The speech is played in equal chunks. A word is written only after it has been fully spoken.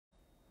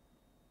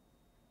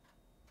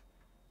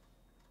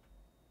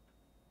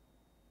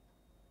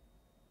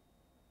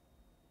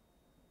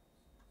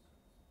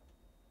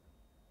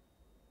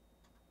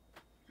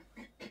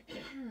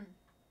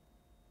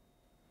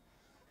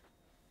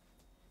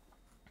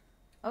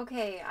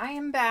Okay, I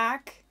am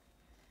back.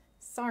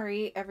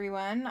 Sorry,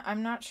 everyone.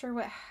 I'm not sure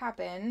what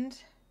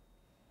happened.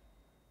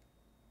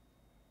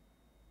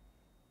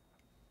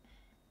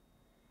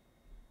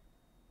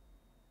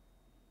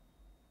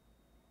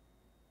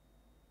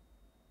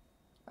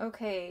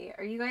 Okay,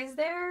 are you guys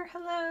there?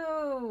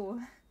 Hello.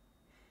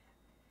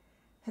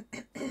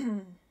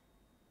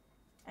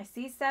 I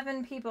see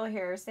 7 people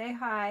here. Say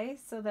hi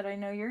so that I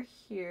know you're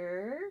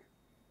here.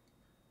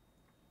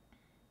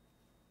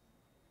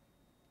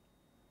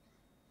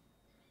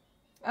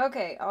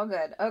 Okay, all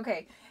good.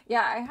 Okay.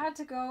 Yeah, I had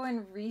to go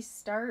and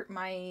restart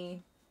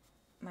my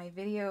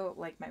video,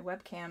 like my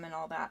webcam and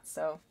all that.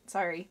 So,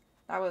 sorry.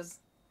 That was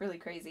really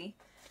crazy.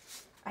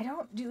 I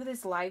don't do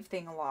this live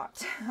thing a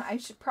lot. I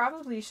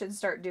probably should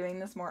start doing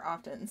this more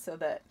often so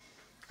that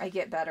I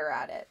get better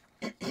at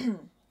it.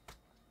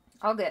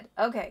 All good.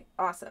 Okay,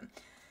 awesome.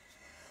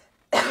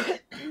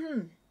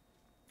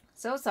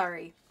 So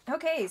sorry.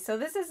 Okay, so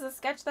this is the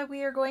sketch that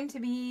we are going to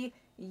be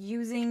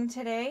using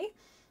today.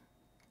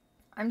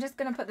 I'm just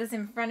going to put this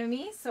in front of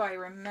me so I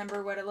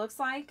remember what it looks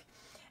like.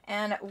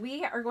 And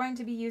we are going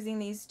to be using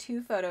these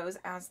 2 photos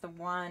as the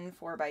one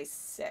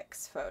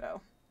 4x6 photo.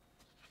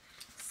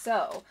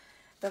 So,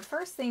 the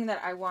first thing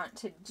that I want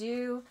to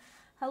do,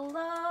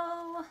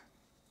 hello,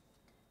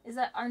 is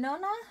that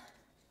Arnona?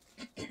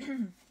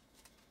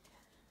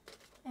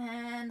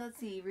 And let's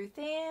see, Ruth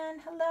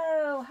Ann,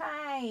 hello,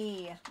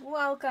 hi,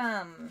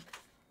 welcome.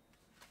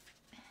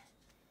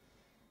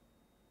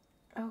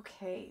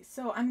 Okay,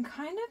 so I'm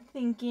kind of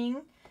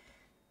thinking,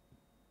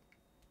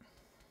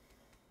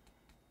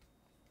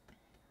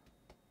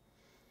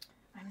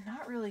 I'm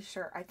not really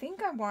sure. I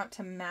think I want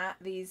to mat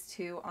these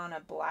 2 on a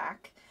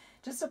black,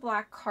 just a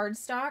black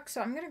cardstock.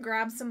 So I'm going to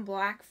grab some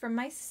black from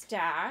my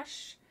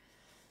stash.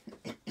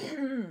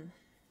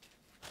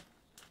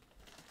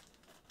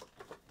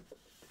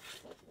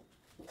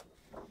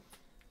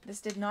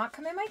 This did not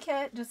come in my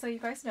kit, just so you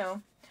guys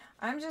know.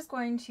 I'm just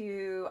going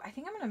to, I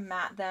think I'm going to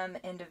mat them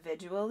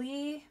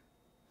individually.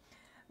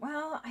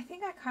 Well, I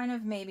think I kind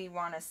of maybe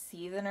want to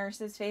see the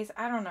nurse's face.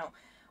 I don't know.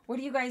 What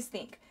do you guys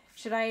think?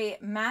 Should I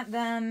mat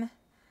them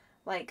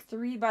like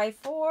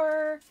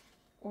 3x4?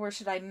 Or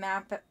should I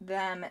map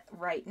them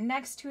right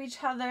next to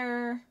each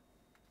other?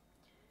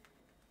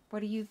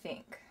 What do you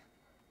think?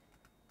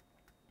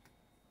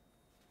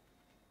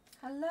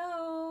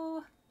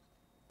 Hello,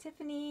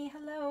 Tiffany.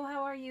 Hello,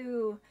 how are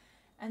you?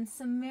 And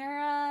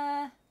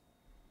Samara.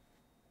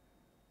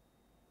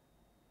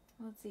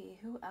 Let's see,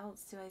 who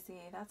else do I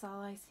see? That's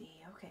all I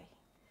see. Okay.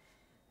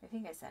 I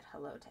think I said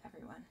hello to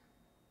everyone.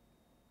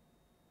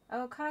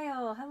 Oh,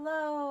 Kyle,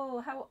 hello.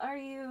 How are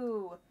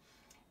you?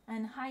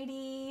 And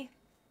Heidi.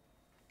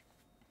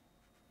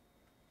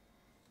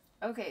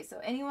 Okay, so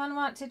anyone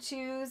want to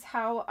choose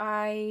how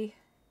I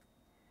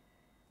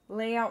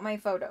lay out my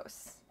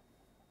photos?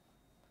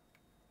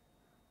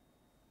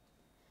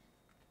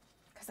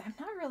 Because I'm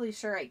not really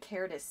sure I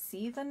care to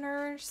see the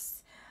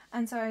nurse.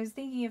 And so I was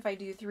thinking if I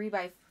do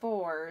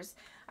 3x4s,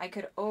 I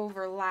could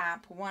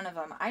overlap one of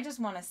them. I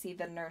just want to see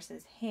the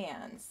nurse's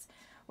hands.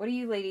 What do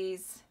you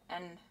ladies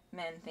and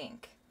men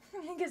think?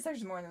 I guess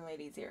there's more than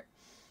ladies here.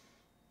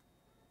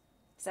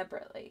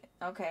 Separately.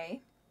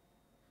 Okay.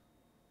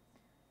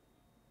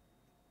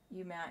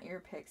 You mat your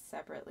pics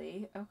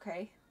separately.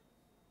 Okay.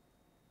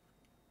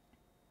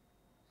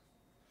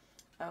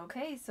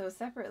 Okay, so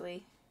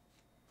separately.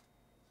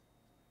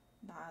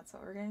 That's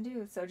what we're going to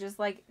do. So just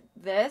like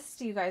this,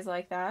 do you guys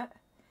like that?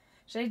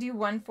 Should I do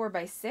one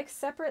 4x6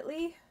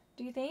 separately,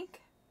 do you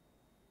think?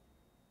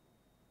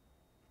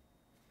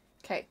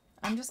 Okay,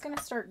 I'm just going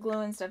to start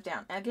gluing stuff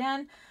down.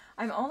 Again,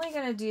 I'm only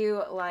going to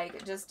do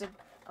like just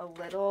a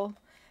little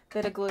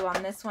bit of glue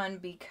on this one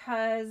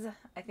because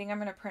I think I'm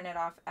going to print it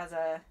off as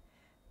a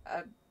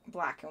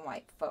black and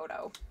white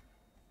photo.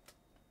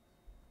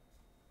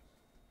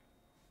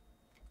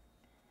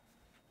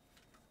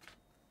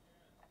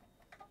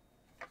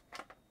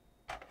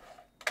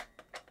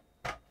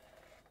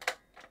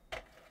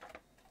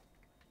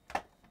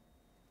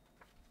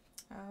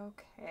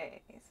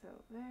 Okay, so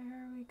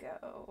there we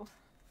go.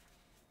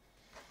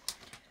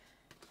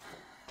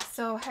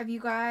 So have you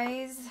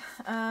guys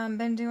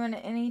been doing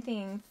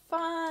anything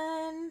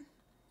fun?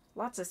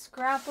 Lots of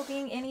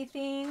scrapbooking,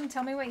 anything?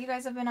 Tell me what you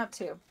guys have been up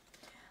to.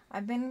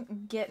 I've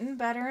been getting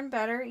better and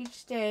better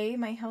each day.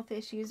 My health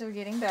issues are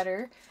getting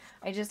better.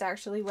 I just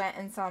actually went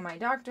and saw my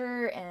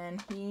doctor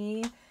and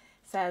he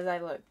says I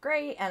look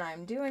great and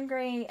I'm doing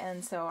great,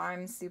 and so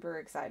I'm super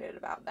excited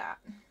about that.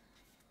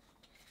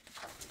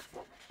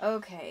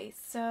 Okay,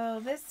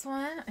 so this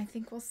one I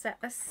think we'll set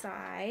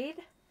aside.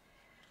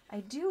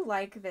 I do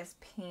like this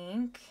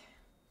pink.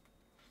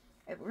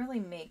 It really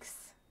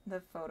makes the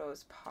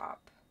photos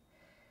pop.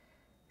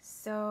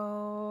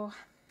 So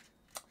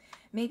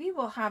maybe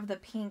we'll have the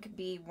pink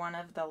be one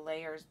of the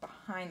layers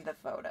behind the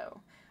photo.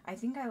 I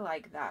think I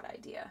like that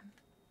idea.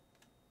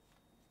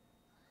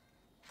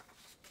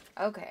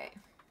 Okay.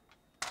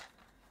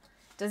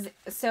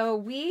 So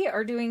we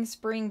are doing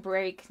spring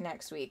break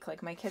next week.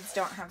 Like, my kids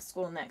don't have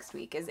school next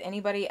week. Is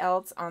anybody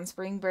else on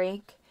spring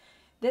break?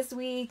 this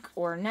week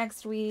or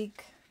next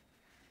week.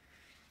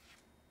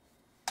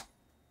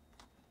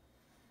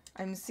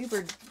 I'm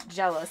super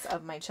jealous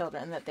of my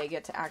children that they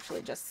get to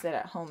actually just sit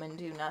at home and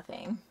do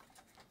nothing.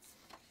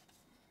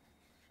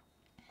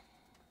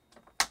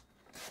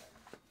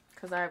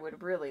 Because I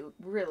would really,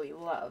 really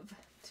love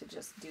to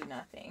just do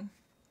nothing.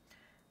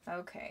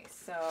 Okay,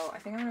 so I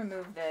think I'm going to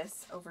move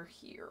this over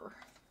here.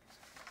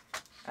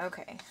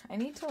 Okay, I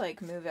need to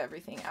like move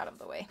everything out of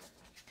the way.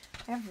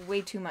 I have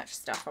way too much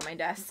stuff on my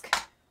desk.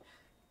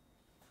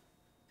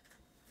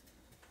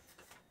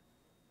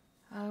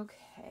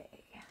 Okay.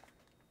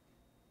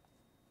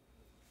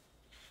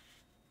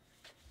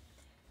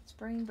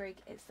 Spring break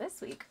is this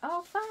week.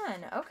 Oh,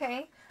 fun.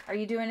 Okay. Are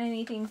you doing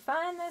anything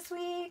fun this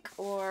week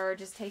or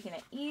just taking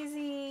it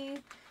easy?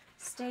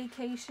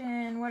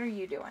 Staycation? What are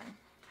you doing?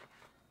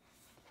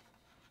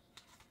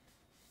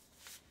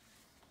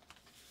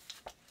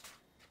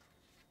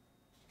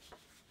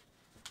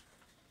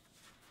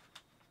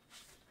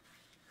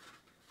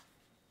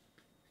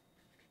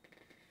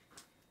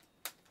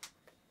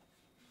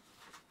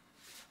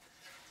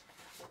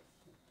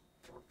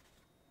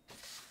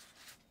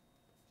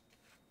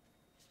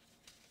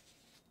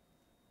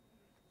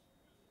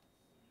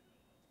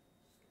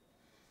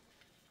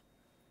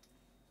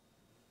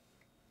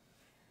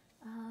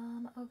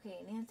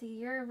 Okay, Nancy,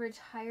 you're a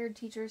retired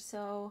teacher,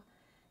 so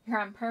you're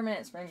on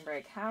permanent spring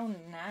break. How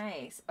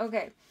nice.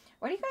 Okay,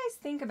 what do you guys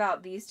think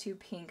about these two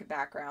pink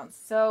backgrounds?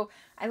 So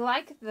I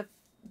like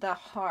the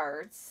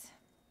hearts,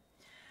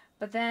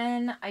 but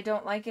then I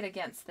don't like it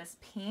against this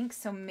pink.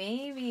 So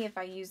maybe if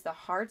I use the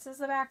hearts as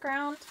the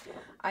background,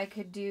 I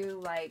could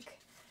do like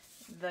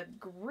the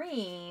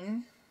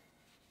green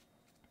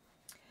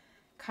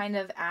kind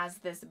of as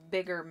this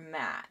bigger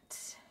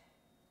mat.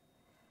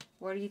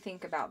 What do you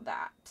think about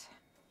that?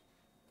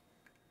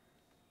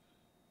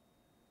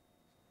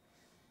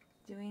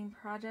 Doing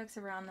projects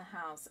around the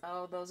house.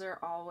 Oh, those are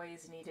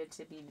always needed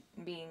to be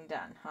being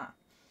done, huh?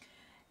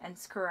 And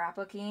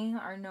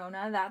scrapbooking,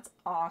 Arnona, that's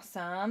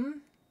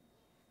awesome.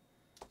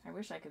 I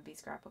wish I could be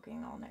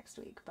scrapbooking all next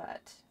week,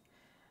 but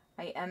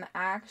I am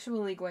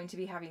actually going to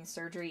be having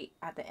surgery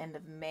at the end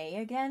of May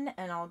again,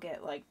 and I'll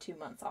get like 2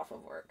 months off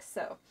of work.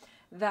 So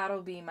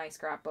that'll be my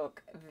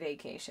scrapbook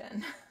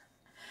vacation.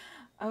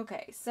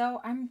 Okay,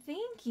 so I'm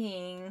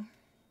thinking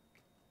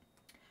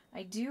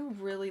I do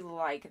really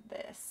like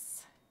this.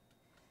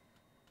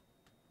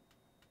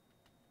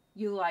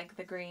 You like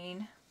the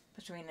green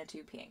between the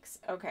two pinks.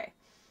 Okay.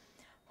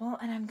 Well,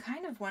 and I'm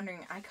kind of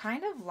wondering, I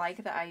kind of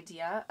like the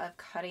idea of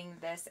cutting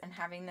this and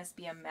having this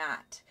be a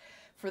mat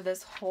for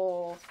this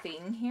whole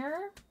thing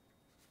here.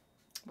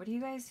 What do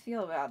you guys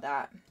feel about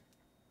that?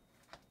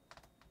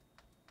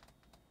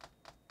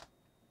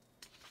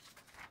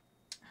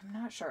 I'm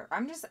not sure.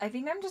 I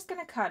think I'm just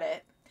going to cut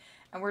it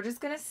and we're just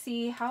going to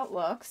see how it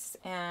looks.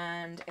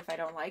 And if I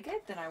don't like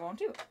it, then I won't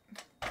do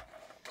it.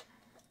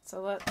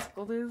 So let's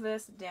glue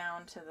this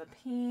down to the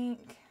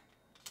pink.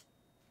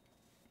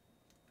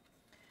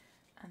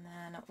 And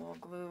then we'll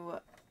glue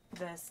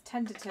this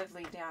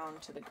tentatively down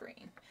to the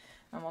green.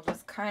 And we'll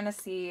just kind of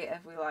see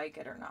if we like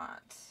it or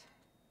not.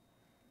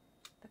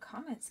 The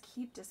comments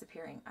keep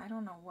disappearing. I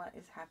don't know what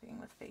is happening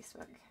with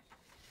Facebook.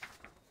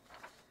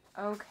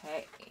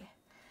 Okay.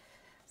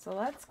 So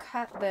let's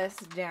cut this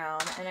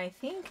down. And I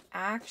think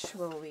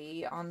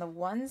actually on the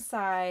one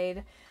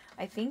side,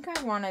 I think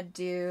I want to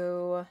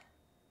do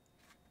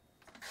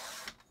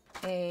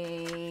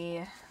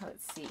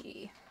let's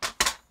see,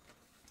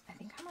 I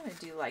think I'm going to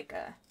do like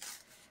a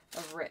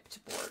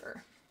ripped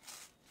border.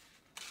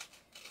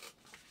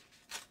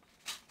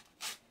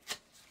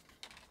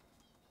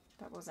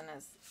 That wasn't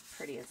as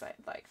pretty as I'd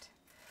liked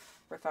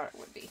or thought it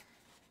would be.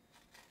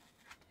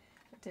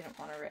 It didn't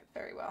want to rip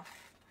very well.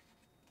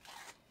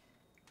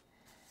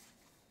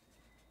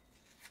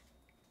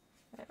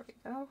 There we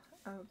go.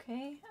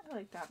 Okay, I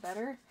like that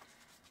better.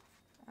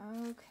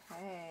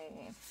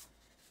 Okay.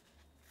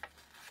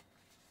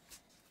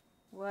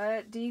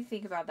 What do you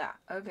think about that?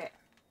 Okay.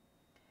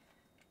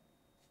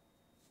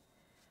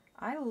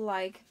 I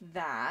like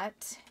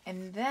that.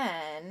 And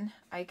then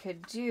I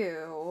could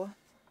do,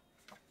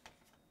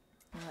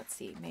 let's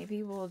see,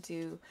 maybe we'll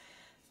do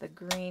the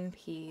green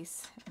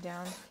piece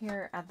down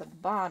here at the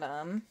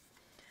bottom.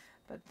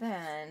 But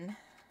then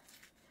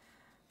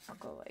I'll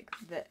go like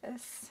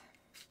this.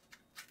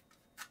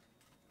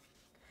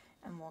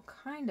 And we'll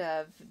kind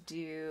of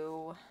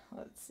do,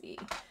 let's see.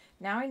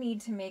 Now I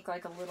need to make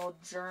like a little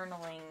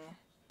journaling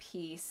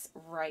piece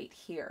right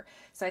here.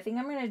 So I think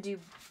I'm going to do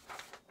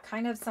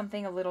kind of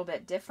something a little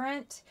bit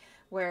different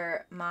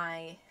where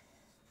my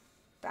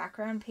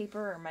background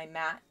paper or my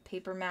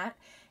paper mat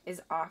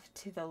is off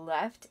to the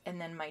left and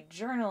then my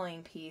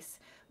journaling piece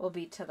will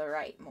be to the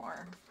right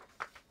more.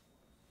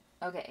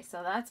 Okay,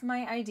 so that's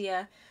my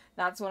idea.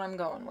 That's what I'm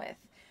going with.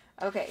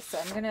 Okay, so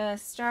I'm going to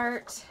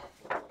start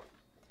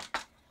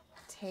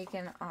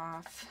taking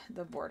off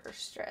the border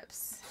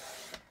strips.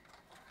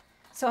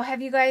 So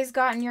have you guys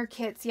gotten your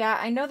kits yet?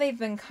 I know they've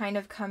been kind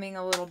of coming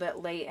a little bit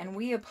late and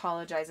we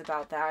apologize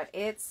about that.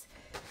 It's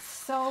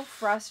so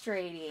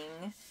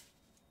frustrating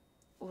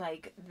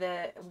like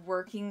the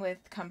working with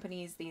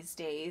companies these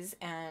days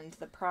and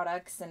the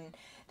products, and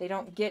they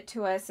don't get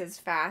to us as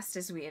fast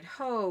as we had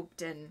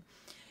hoped, and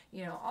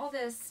you know, all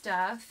this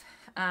stuff.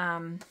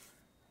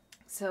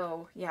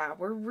 So yeah,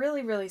 we're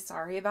really, really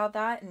sorry about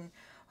that, and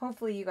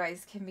hopefully you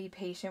guys can be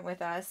patient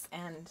with us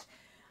and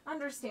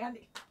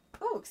understanding.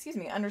 Oh, excuse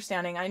me,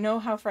 understanding. I know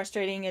how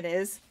frustrating it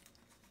is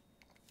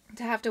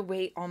to have to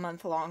wait all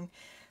month long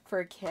for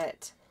a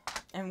kit,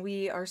 and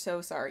we are so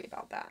sorry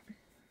about that.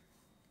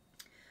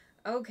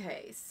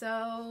 Okay,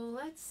 so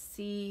let's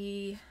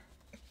see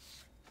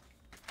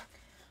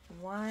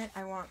what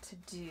I want to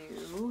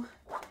do.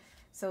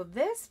 So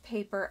this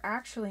paper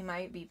actually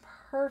might be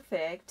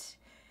perfect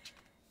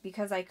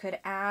because I could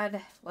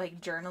add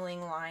like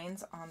journaling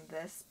lines on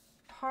this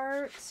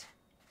part.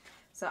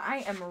 So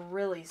I am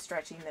really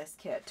stretching this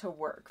kit to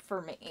work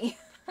for me.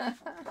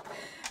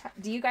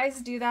 Do you guys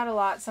do that a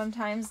lot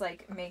sometimes?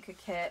 Like make a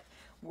kit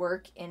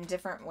work in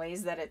different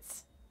ways that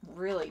it's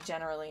really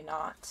generally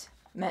not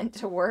meant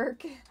to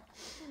work?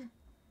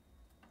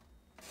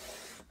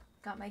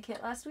 Got my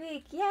kit last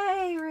week.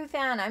 Yay, Ruth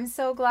Ann. I'm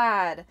so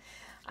glad.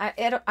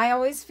 I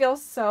always feel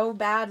so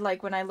bad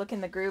like when I look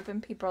in the group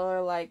and people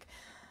are like,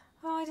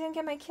 oh, I didn't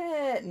get my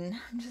kit. And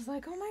I'm just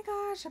like, oh my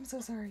gosh, I'm so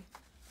sorry.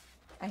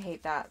 I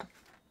hate that.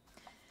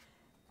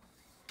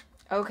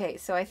 Okay,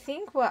 so I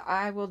think what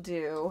I will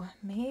do,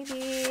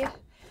 maybe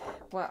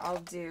what I'll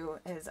do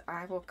is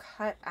I will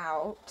cut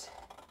out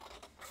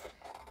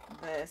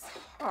this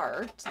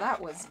heart.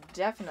 That was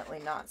definitely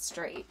not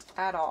straight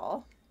at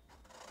all.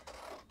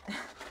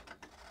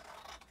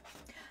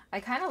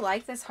 I kind of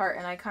like this heart,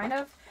 and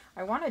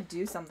I want to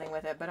do something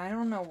with it, but I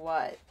don't know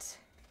what.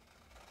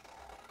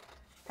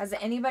 Has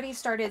anybody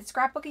started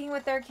scrapbooking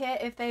with their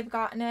kit if they've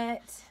gotten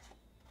it?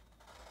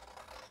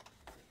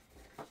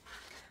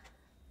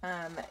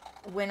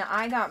 When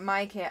I got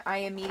my kit, I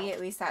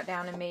immediately sat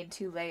down and made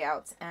 2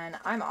 layouts, and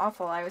I'm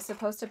awful. I was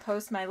supposed to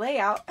post my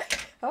layout.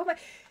 Oh my,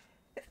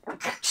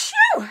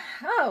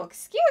 oh,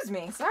 excuse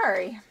me,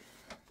 sorry.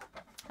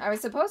 I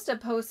was supposed to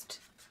post,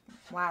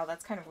 wow,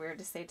 that's kind of weird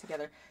to say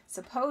together.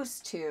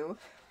 Supposed to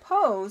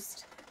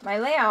post my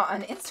layout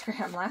on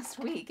Instagram last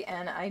week,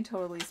 and I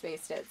totally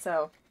spaced it.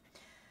 So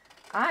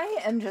I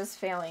am just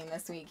failing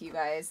this week, you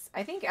guys.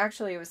 I think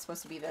actually it was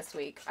supposed to be this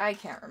week. I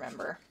can't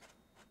remember.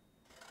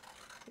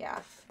 Yeah,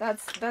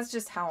 that's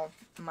just how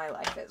my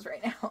life is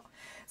right now.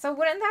 So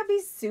wouldn't that be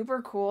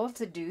super cool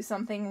to do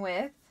something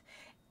with?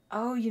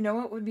 Oh, you know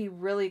what would be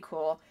really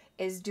cool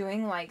is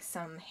doing like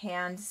some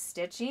hand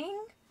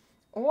stitching,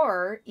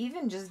 or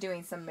even just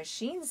doing some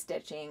machine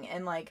stitching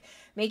and like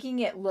making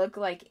it look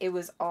like it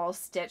was all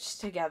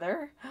stitched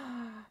together.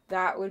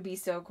 That would be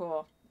so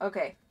cool.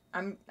 Okay,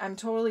 I'm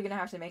totally gonna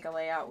have to make a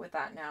layout with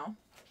that now.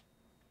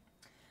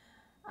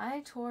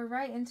 I tore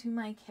right into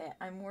my kit.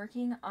 I'm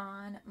working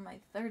on my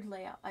 3rd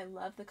layout. I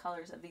love the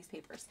colors of these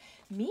papers.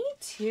 Me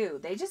too.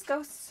 They just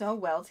go so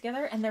well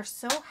together, and they're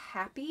so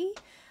happy,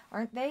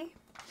 aren't they?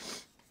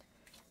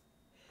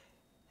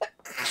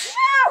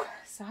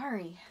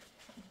 Sorry.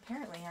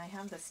 Apparently I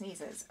have the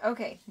sneezes.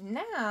 Okay,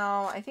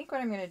 now I think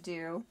what I'm going to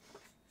do,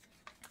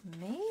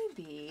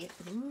 maybe,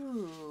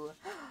 ooh,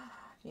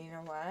 you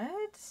know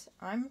what?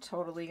 I'm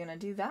totally going to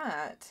do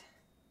that.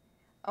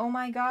 Oh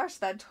my gosh,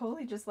 that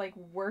totally just like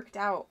worked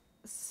out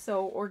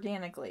so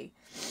organically.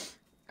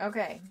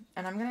 Okay,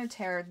 and I'm going to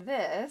tear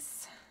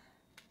this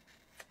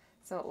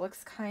so it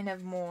looks kind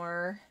of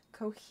more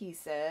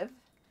cohesive.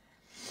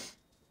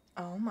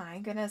 Oh my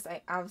goodness,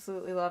 I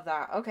absolutely love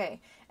that. Okay,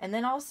 and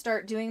then I'll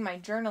start doing my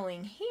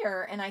journaling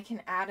here, and I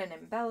can add an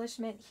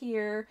embellishment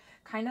here,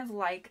 kind of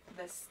like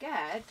the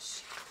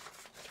sketch.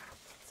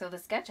 So the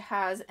sketch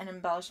has an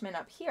embellishment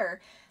up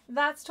here.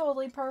 That's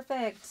totally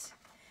perfect.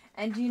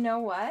 And you know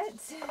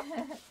what?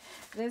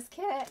 This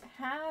kit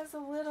has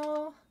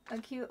a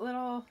cute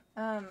little,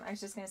 I was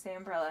just going to say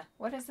umbrella.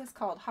 What is this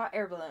called? Hot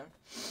air balloon.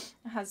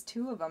 It has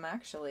 2 of them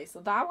actually. So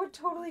that would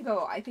totally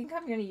go. I think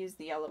I'm going to use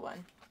the yellow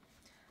one.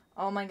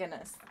 Oh my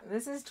goodness.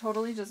 This is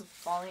totally just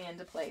falling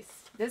into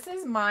place. This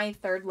is my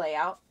 3rd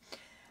layout.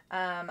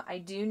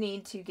 I do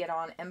need to get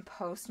on and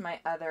post my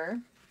other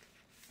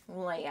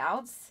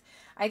layouts.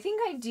 I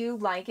think I do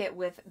like it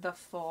with the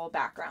full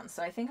background.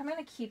 So I think I'm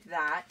going to keep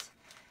that.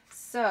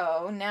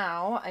 So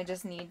now I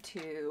just need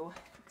to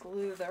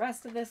glue the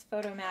rest of this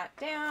photo mat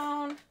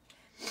down.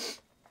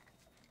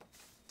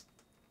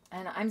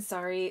 And I'm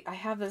sorry, I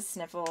have the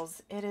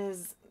sniffles. It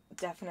is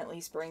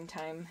definitely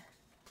springtime.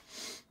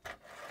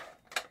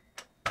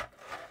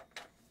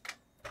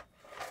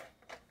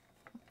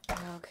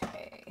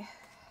 Okay.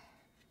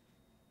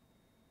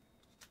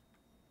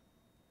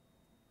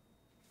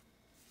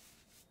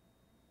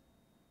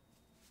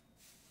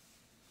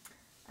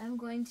 I'm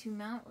going to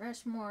Mount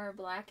Rushmore,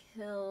 Black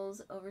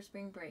Hills over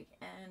spring break,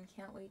 and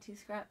can't wait to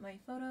scrap my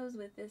photos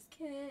with this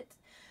kit.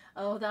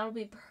 Oh, that'll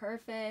be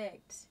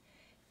perfect.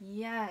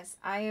 Yes,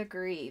 I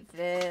agree.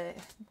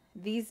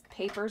 These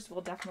papers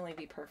will definitely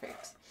be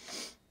perfect.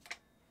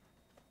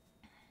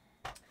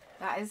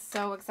 That is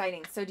so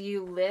exciting. So do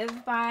you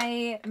live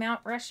by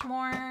Mount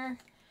Rushmore?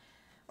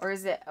 Or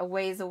is it a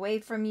ways away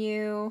from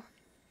you?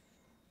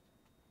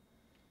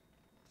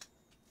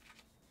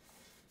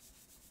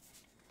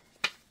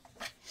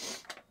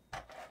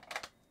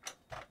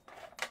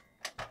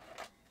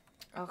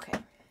 Okay,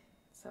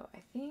 so I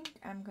think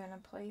I'm going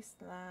to place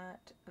that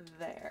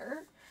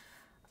there.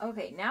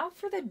 Okay, now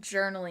for the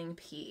journaling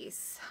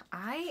piece.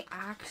 I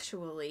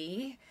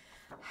actually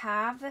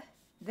have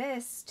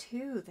this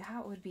too.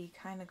 That would be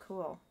kind of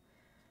cool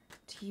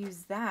to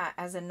use that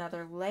as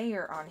another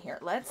layer on here.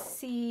 Let's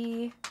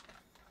see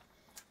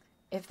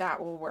if that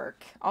will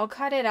work. I'll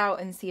cut it out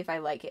and see if I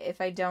like it.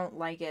 If I don't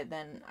like it,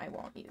 then I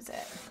won't use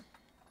it.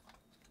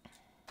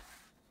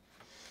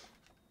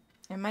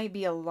 It might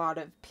be a lot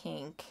of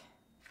pink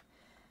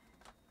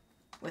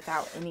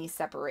without any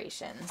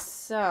separation.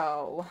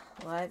 So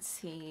let's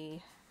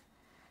see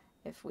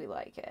if we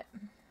like it.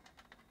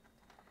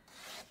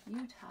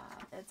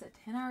 Utah, it's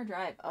a 10-hour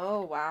drive.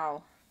 Oh,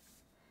 wow.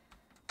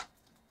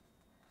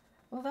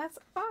 Well, that's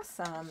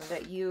awesome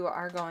that you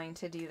are going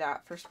to do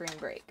that for spring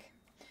break.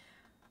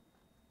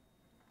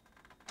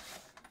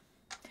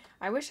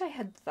 I wish I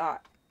had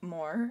thought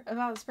more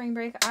about spring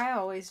break. I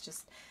always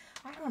just,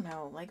 I don't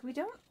know, like we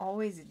don't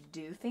always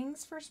do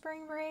things for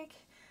spring break.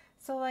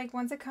 So like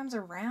once it comes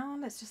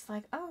around, it's just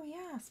like, oh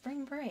yeah,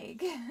 spring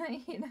break.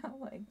 You know,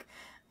 like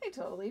I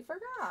totally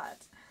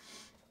forgot.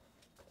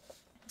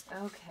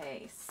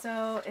 Okay,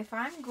 so if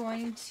I'm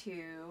going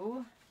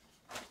to,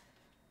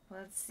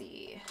 let's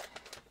see,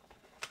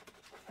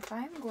 if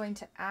I'm going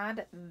to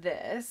add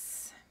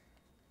this,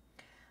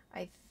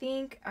 I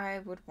think I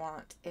would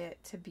want it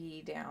to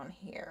be down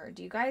here.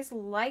 Do you guys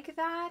like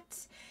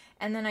that?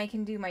 And then I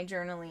can do my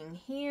journaling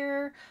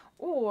here,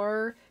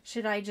 or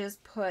should I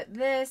just put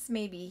this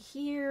maybe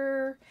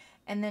here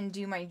and then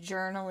do my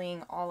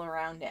journaling all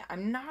around it?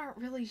 I'm not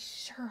really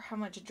sure how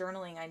much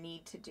journaling I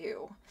need to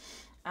do.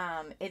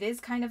 It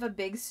is kind of a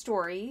big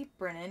story,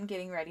 Brennan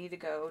getting ready to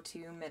go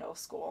to middle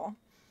school.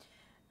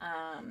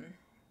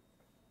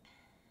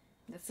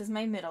 This is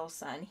my middle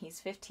son. He's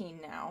 15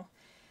 now,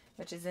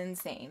 which is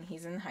insane.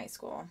 He's in high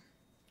school.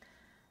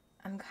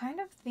 I'm kind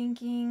of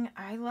thinking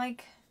I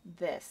like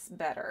this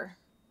better.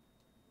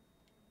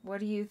 What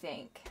do you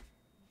think?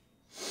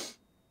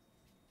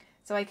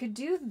 So I could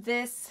do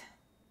this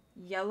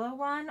yellow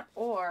one,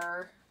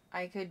 or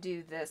I could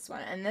do this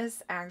one. And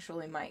this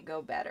actually might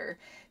go better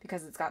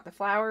because it's got the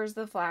flowers,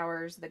 the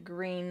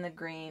green,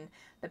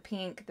 the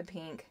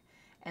pink,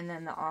 and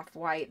then the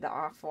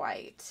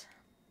off-white.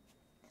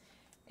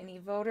 Any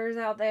voters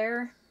out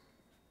there?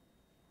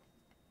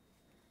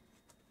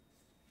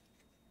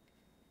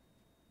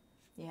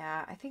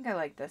 Yeah, I think I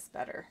like this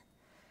better.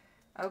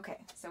 Okay,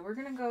 so we're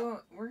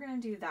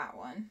gonna do that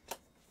one.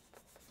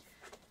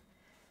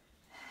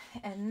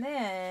 And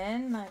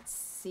then, let's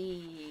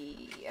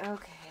see,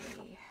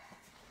 okay.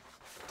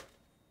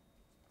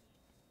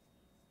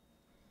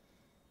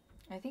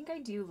 I think I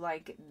do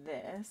like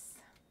this.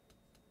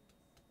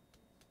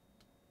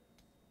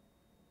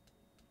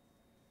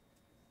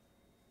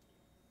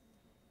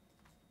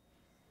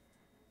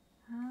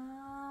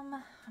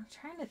 I'm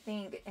trying to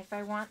think if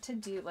I want to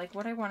do, like,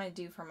 what I want to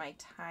do for my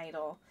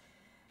title.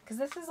 Because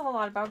this is a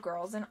lot about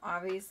girls, and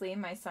obviously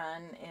my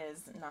son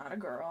is not a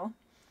girl.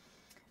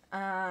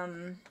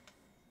 I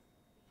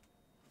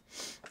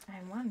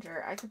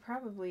wonder, I could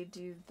probably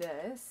do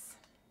this.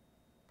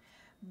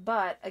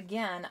 But,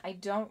 again, I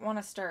don't want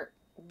to start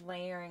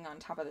layering on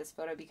top of this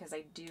photo because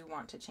I do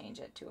want to change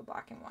it to a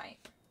black and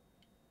white.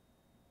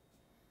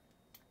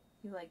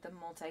 You like the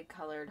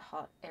multicolored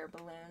hot air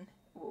balloon?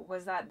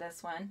 Was that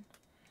this one?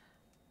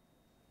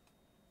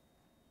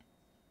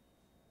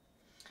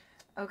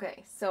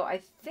 Okay, so I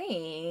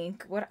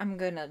think what I'm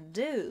gonna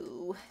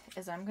do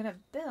is I'm gonna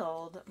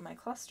build my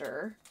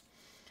cluster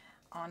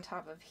on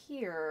top of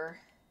here.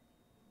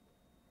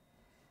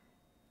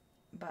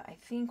 But I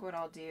think what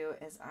I'll do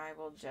is I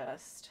will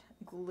just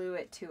glue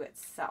it to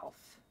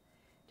itself.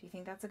 Do you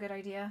think that's a good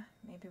idea?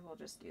 Maybe we'll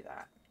just do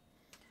that.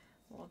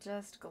 We'll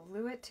just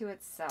glue it to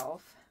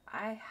itself.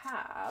 I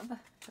have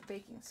a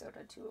baking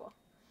soda tool.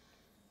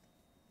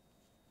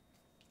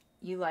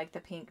 You like the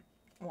pink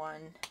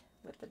one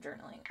with the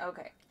journaling.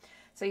 Okay.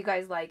 So you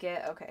guys like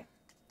it? Okay.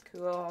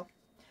 Cool.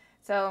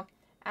 So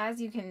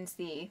as you can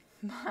see,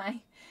 my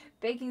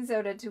baking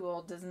soda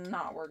tool does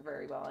not work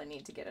very well. I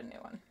need to get a new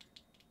one.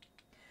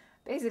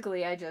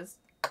 Basically, I just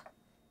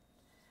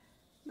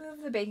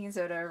move the baking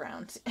soda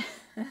around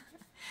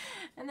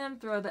and then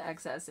throw the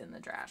excess in the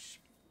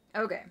trash.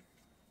 Okay.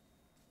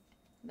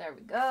 There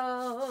we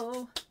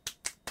go.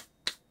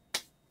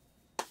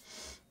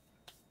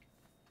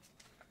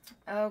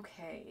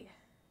 Okay.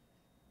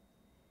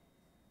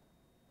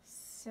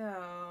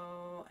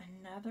 So,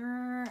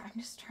 I'm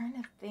just trying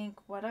to think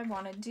what I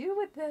want to do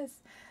with this.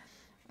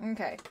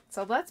 Okay,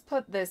 so let's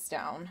put this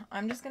down.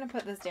 I'm just going to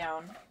put this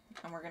down,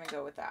 and we're going to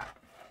go with that.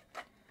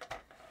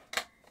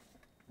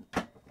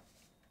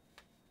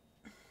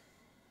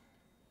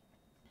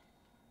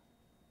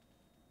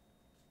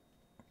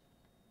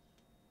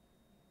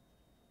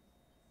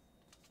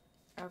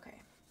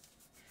 Okay,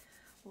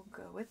 we'll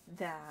go with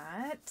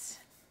that.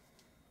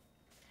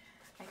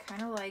 I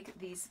kind of like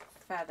these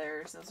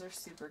feathers. Those are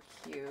super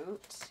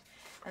cute.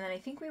 And then I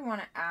think we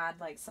want to add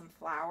like some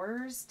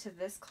flowers to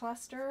this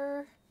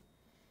cluster.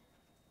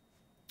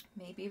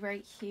 Maybe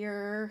right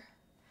here.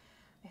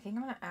 I think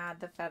I'm going to add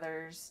the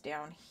feathers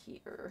down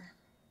here.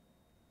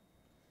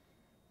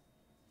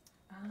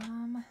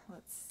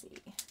 Let's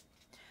see.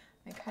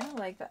 I kind of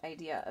like the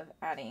idea of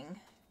adding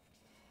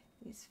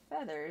these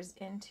feathers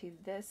into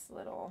this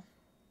little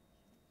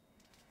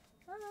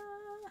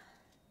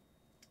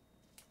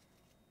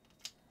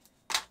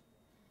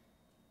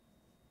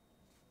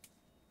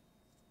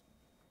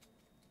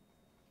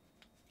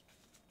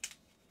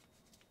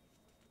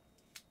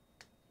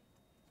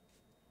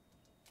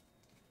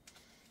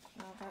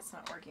well, that's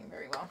not working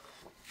very well.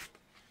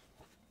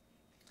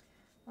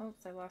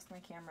 Oops, I lost my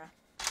camera.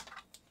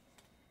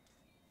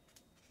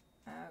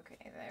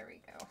 Okay, there we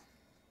go.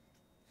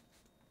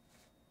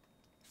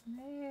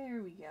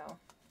 There we go.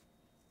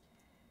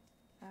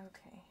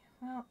 Okay,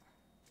 well,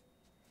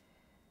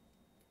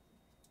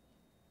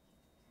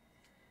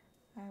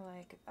 I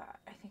like that.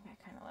 I think I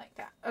kind of like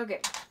that.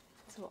 Okay,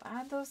 so we'll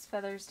add those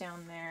feathers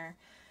down there.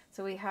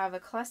 So we have a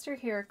cluster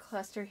here,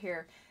 cluster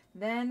here.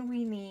 Then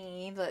we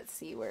need, let's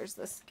see, where's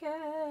the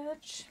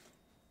sketch?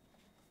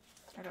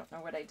 I don't know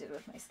what I did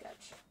with my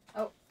sketch.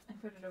 Oh, I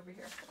put it over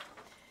here.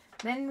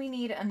 Then we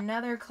need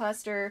another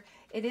cluster.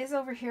 It is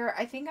over here.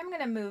 I think I'm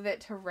going to move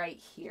it to right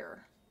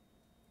here,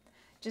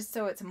 just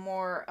so it's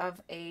more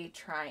of a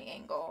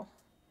triangle.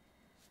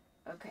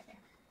 Okay,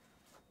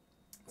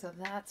 so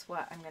that's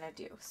what I'm going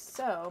to do.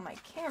 So my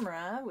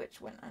camera,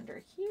 which went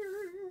under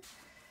here,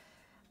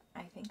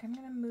 I think I'm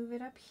going to move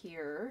it up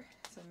here.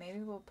 So maybe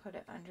we'll put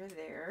it under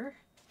there.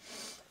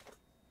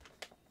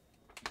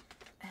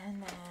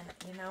 And then,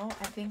 you know,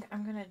 I think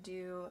I'm going to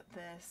do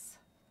this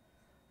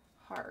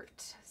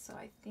heart. So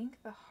I think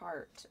the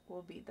heart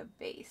will be the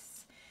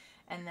base.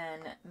 And then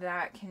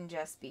that can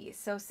just be,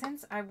 so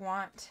since I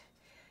want,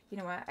 you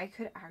know what, I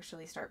could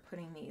actually start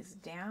putting these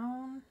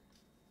down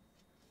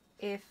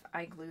if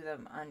I glue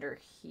them under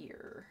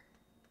here.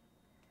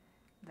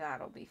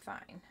 That'll be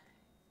fine.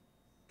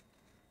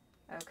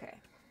 Okay.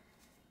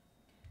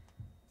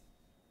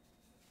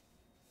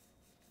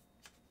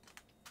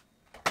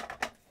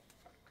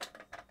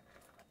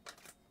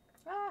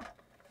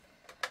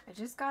 I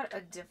just got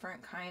a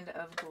different kind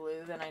of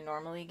glue than I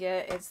normally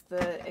get. It's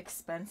the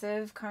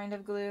expensive kind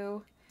of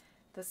glue,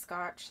 the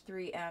Scotch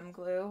 3M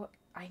glue.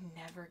 I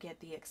never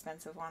get the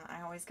expensive one.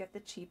 I always get the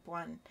cheap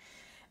one.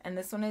 And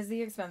this one is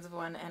the expensive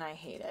one, and I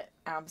hate it.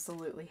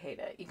 Absolutely hate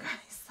it. You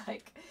guys,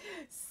 like,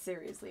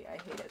 seriously, I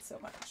hate it so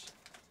much.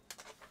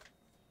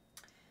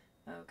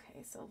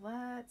 Okay, so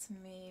let's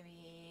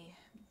maybe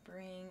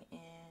bring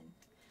in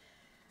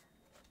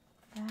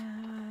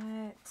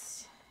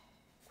that.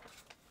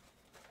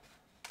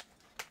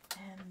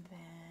 And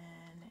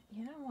then,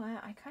 you know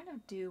what? I kind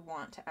of do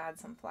want to add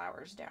some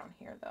flowers down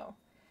here, though.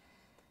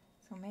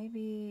 So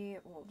maybe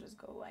we'll just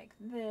go like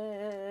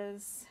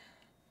this.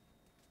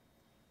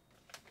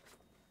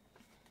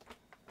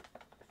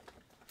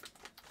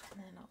 And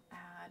then I'll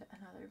add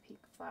another pink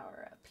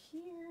flower up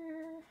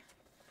here.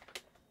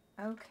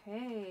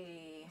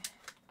 Okay.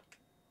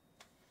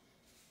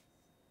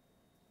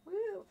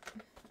 Woo!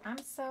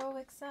 I'm so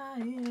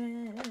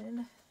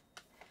excited.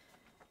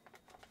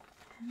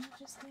 And I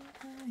just need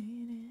to hide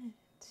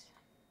it.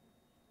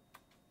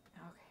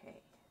 Okay.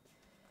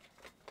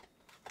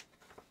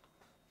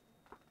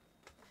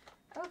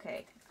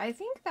 Okay, I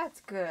think that's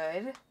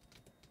good.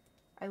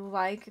 I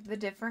like the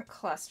different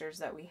clusters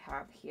that we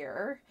have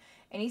here.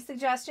 Any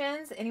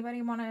suggestions?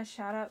 Anybody want to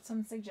shout out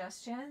some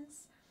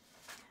suggestions?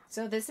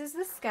 So this is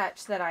the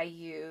sketch that I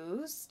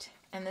used,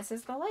 and this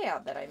is the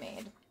layout that I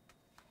made.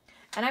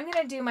 And I'm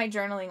going to do my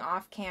journaling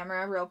off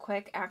camera real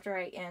quick after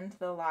I end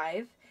the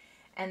live.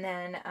 And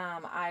then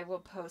I will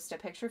post a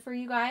picture for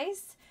you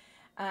guys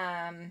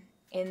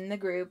in the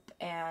group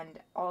and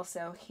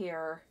also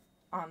here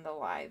on the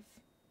live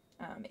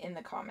in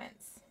the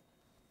comments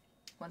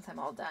once I'm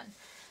all done.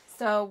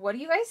 So what do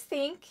you guys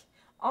think?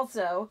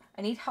 Also,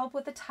 I need help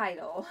with the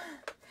title.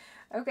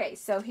 Okay,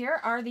 so here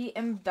are the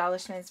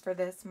embellishments for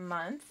this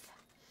month.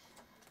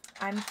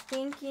 I'm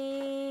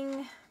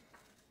thinking,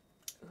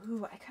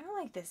 ooh, I kind of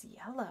like this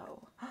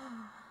yellow.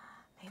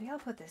 Maybe I'll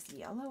put this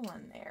yellow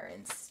one there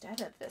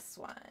instead of this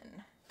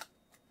one.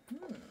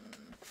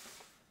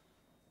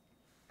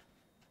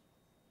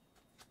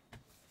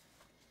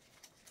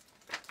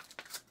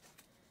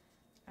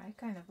 I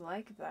kind of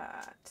like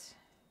that.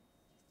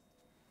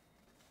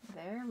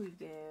 There we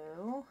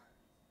go.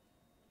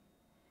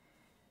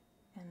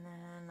 And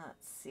then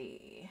let's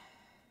see.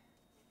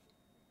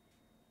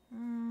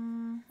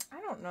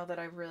 I don't know that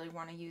I really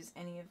want to use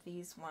any of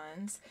these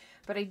ones,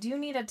 but I do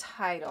need a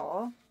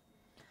title.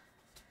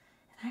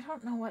 And I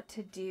don't know what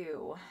to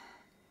do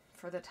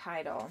for the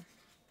title.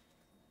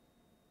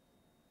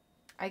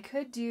 I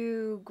could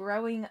do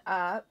growing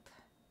up.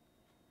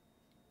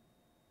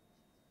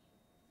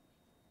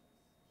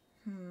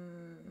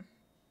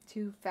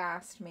 Too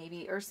fast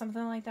maybe, or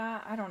something like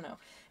that. I don't know.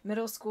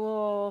 Middle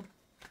school.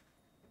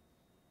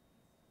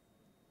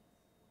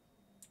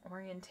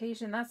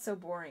 Orientation, that's so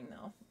boring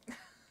though.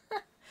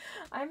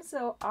 I'm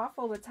so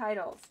awful with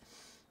titles.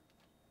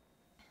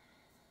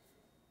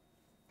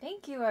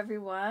 Thank you,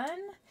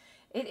 everyone.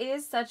 It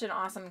is such an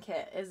awesome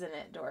kit, isn't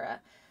it,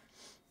 Dora?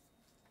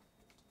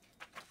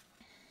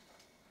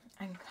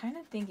 I'm kind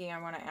of thinking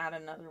I want to add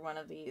another one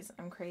of these.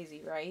 I'm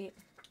crazy, right?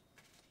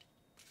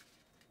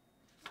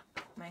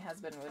 My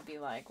husband would be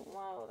like,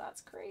 whoa,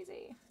 that's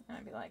crazy. And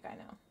I'd be like, I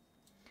know.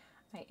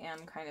 I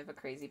am kind of a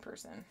crazy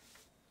person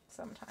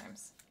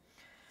sometimes.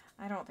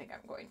 I don't think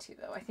I'm going to,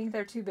 though. I think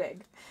they're too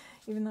big,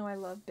 even though I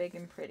love big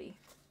and pretty.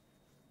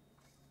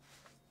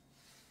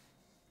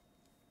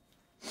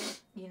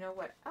 You know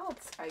what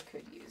else I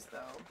could use,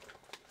 though?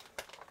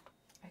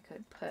 I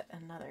could put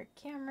another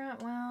camera.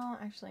 Well,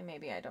 actually,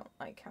 maybe I don't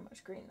like how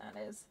much green that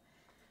is.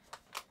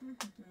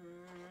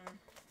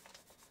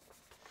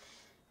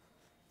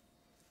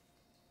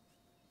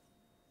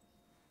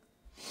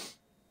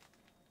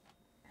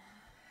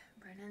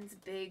 Brennan's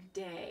Big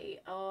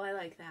Day. Oh, I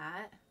like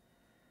that.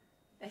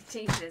 I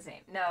changed his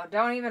name. No,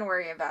 don't even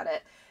worry about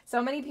it.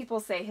 So many people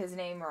say his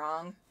name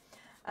wrong.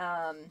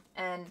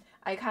 And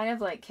I kind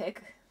of like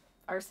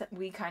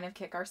we kind of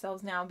kick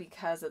ourselves now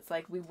because it's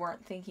like we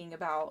weren't thinking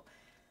about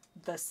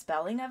the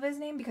spelling of his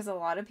name, because a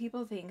lot of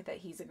people think that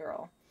he's a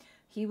girl.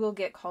 He will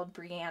get called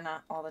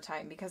Brianna all the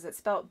time because it's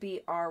spelled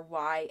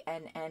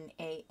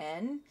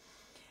Brynnnan.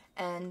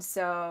 And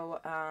so,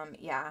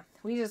 yeah,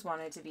 we just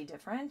wanted to be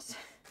different.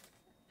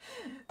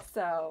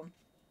 So,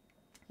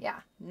 yeah,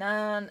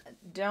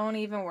 don't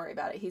even worry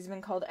about it. He's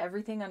been called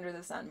everything under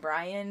the sun.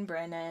 Brian,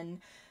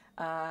 Brennan,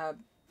 Brianna,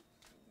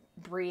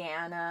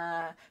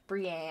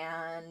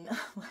 Brianne.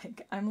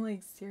 Like, I'm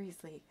like,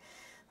 seriously.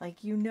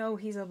 Like, you know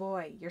he's a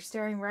boy. You're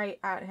staring right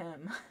at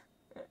him.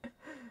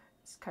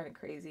 It's kind of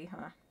crazy,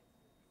 huh?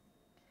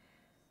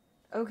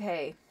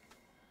 Okay.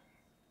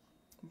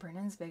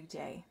 Brennan's Big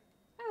Day.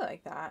 I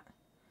like that.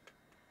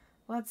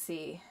 Let's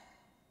see.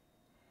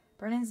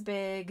 Brennan's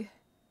Big.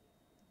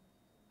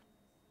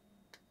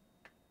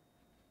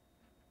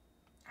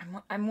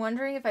 I'm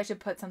wondering if I should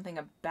put something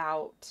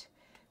about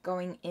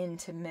going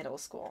into middle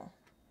school.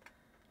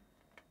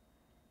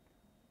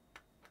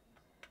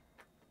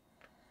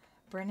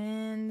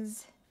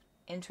 Brennan's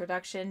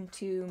Introduction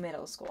to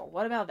Middle School.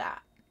 What about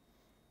that?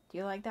 Do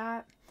you like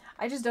that?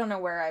 I just don't know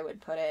where I would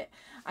put it.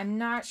 I'm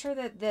not sure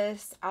that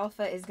this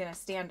alpha is going to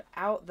stand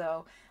out,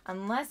 though,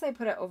 unless I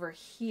put it over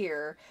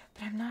here,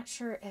 but I'm not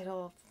sure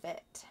it'll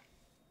fit.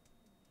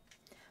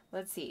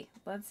 Let's see.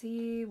 Let's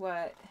see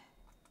what...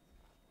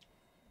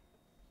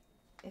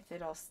 if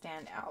it'll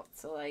stand out.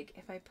 So, like,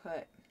 if I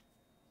put...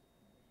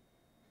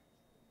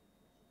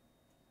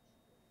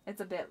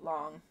 it's a bit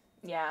long.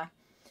 Yeah.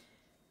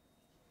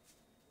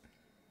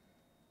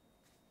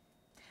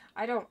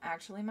 I don't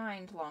actually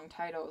mind long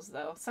titles,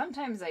 though.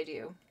 Sometimes I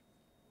do.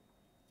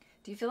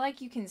 Do you feel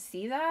like you can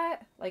see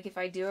that? Like, if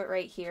I do it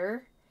right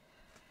here?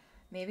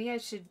 Maybe I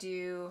should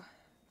do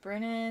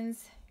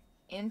Brennan's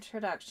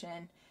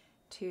Introduction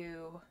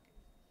to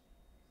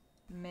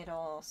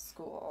Middle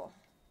School.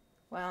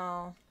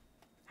 Well,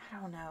 I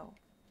don't know.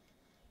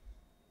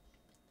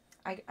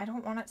 I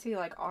don't want it to be,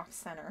 like,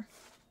 off-center.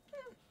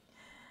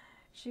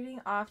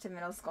 Shooting off to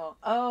middle school.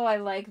 Oh, I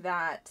like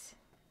that.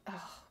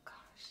 Oh,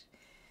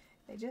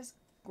 they just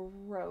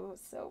grow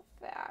so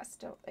fast,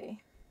 don't they?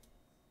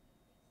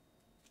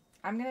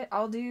 I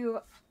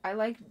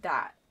like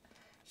that.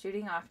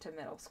 Shooting off to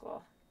middle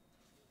school.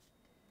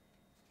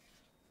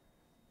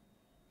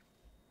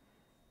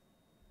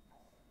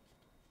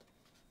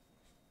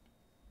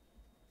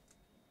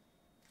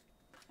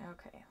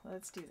 Okay,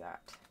 let's do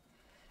that.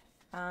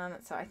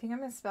 So I think I'm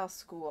going to spell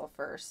school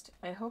first.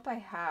 I hope I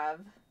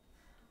have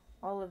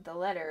all of the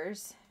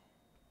letters.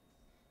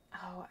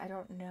 Oh, I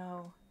don't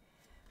know.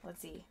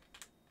 Let's see.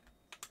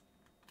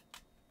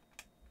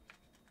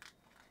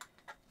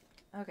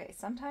 Okay,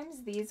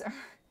 sometimes these are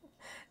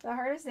the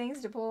hardest things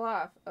to pull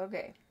off.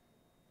 Okay.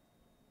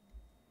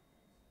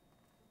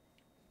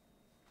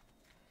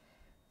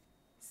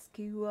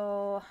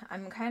 School.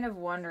 I'm kind of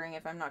wondering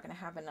if I'm not going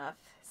to have enough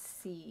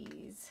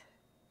C's.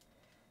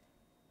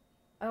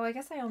 Oh, I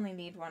guess I only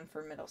need one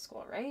for middle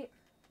school, right?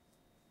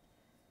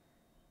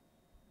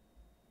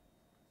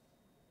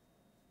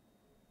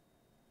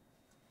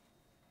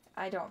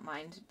 I don't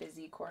mind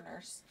busy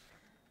corners.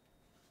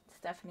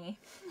 Stephanie.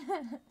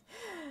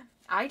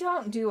 I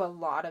don't do a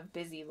lot of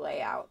busy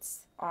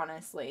layouts,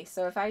 honestly.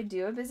 So if I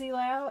do a busy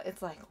layout,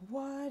 it's like,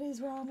 what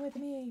is wrong with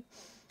me?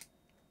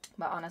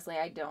 But honestly,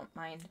 I don't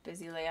mind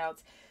busy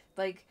layouts.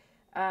 Like,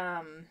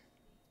 I'm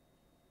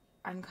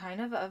kind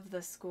of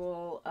the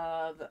school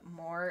of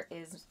more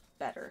is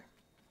better.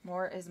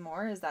 More is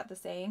more. Is that the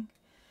saying?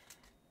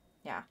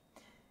 Yeah.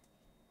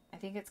 I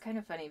think it's kind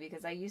of funny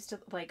because I used to,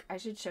 like, I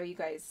should show you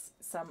guys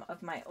some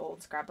of my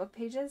old scrapbook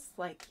pages.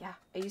 Like, yeah,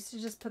 I used to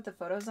just put the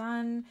photos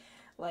on,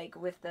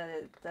 like, with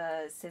the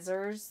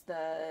scissors,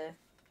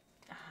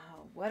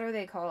 what are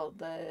they called?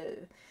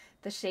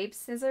 The shape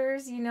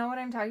scissors, you know what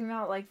I'm talking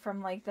about? Like,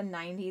 from, like, the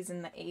 90s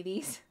and the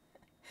 80s.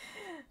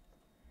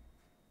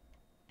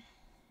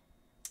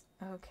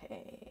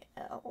 Okay,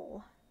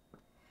 L.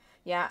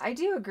 Yeah, I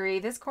do agree.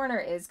 This corner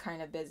is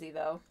kind of busy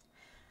though.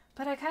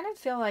 But I kind of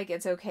feel like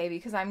it's okay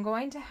because I'm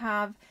going to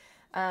have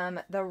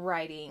the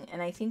writing,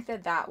 and I think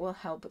that that will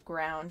help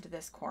ground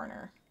this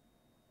corner.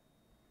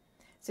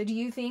 So do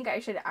you think I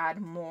should add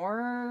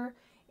more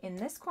in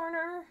this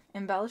corner,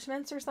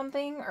 embellishments or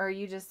something? Or are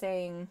you just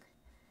saying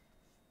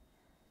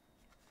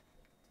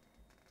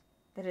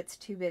that it's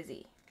too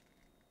busy?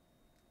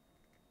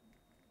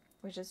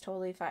 Which is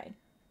totally fine.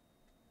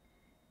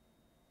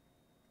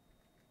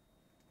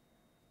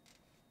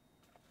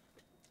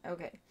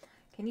 Okay,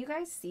 can you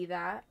guys see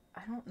that?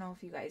 I don't know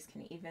if you guys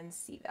can even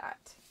see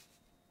that.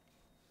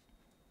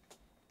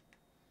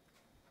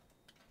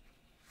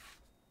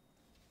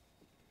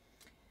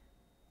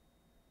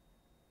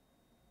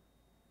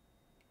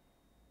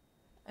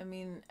 I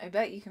mean, I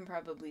bet you can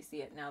probably see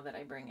it now that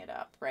I bring it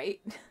up,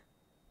 right?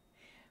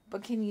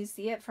 But can you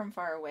see it from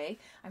far away?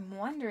 I'm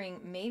wondering,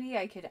 maybe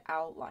I could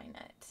outline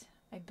it.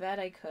 I bet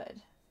I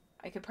could.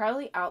 I could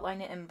probably outline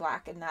it in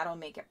black and that'll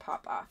make it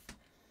pop off.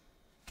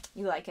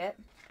 You like it?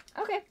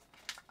 Okay.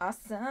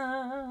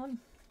 Awesome.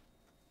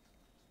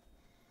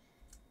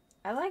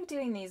 I like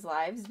doing these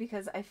lives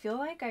because I feel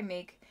like I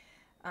make,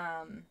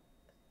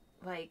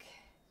 like,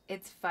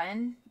 it's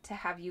fun to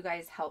have you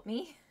guys help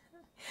me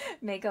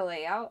make a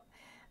layout.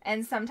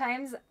 And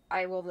sometimes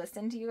I will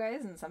listen to you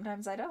guys and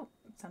sometimes I don't.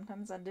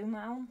 Sometimes I do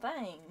my own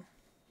thing.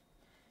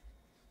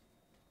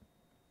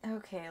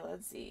 Okay,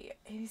 let's see.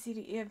 A, B, C,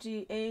 D, E, F,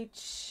 G,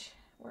 H.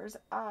 Where's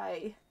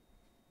I?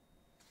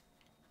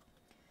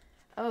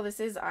 Oh,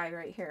 this is I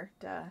right here.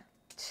 Duh.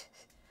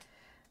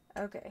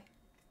 Okay.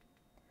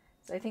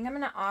 So I think I'm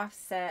going to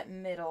offset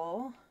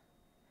middle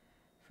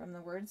from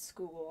the word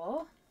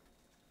school.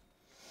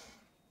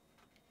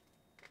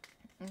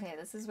 Okay,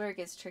 this is where it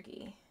gets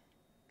tricky.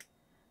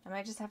 I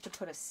might just have to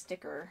put a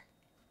sticker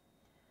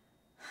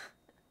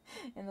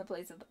in the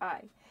place of the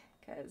I,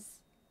 because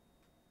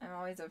I'm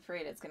always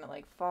afraid it's going to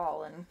like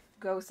fall and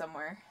go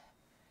somewhere.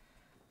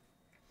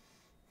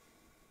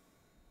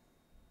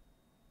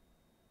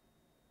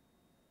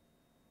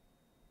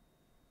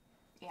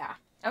 Yeah.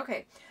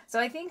 Okay. So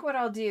I think what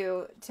I'll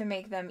do to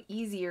make them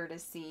easier to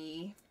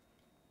see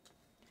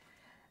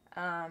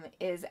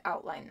is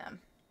outline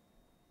them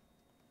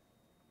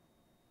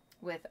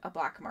with a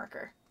black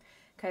marker.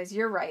 Because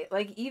you're right.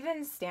 Like,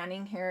 even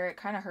standing here, it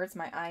kind of hurts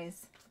my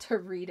eyes to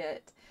read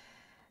it.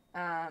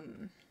 Okay,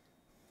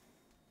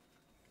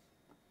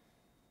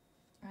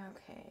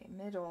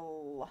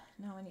 middle.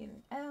 Now I need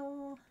an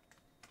L.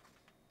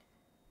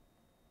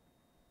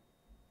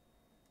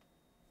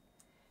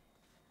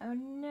 Oh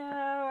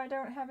no, I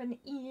don't have an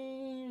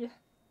E. I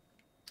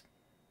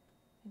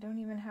don't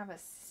even have a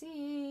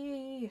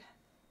C.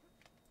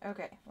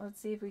 Okay, let's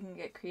see if we can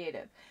get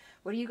creative.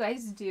 What do you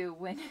guys do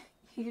when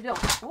you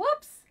don't...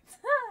 Whoops!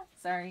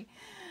 Sorry,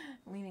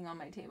 leaning on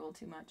my table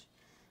too much.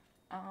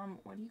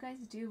 What do you guys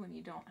do when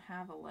you don't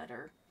have a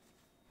letter?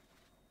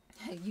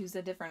 Use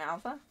a different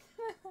alpha?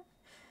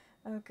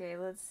 Okay,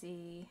 let's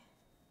see.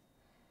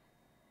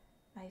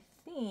 I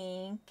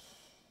think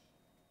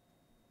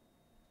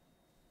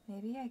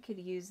maybe I could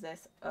use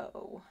this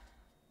O.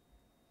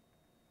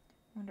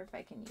 I wonder if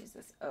I can use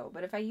this O.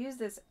 But if I use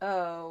this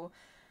O,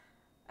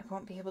 I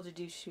won't be able to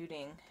do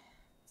shooting.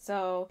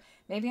 So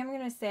maybe I'm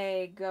going to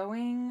say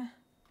going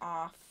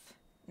off.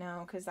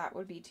 No, because that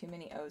would be too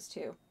many O's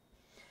too.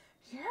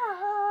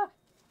 Yeah!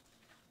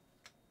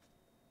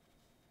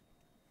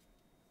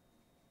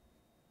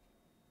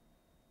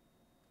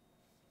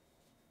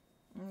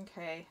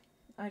 Okay,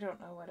 I don't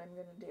know what I'm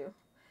going to do.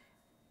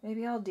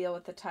 Maybe I'll deal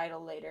with the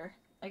title later.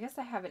 I guess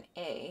I have an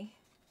A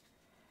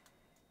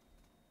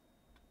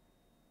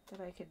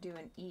that I could do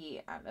an E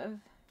out of.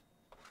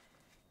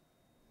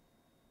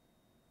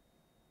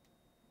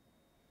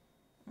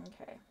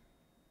 Okay.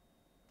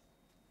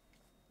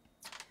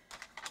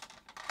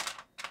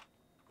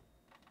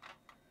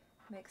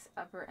 Mix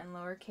upper and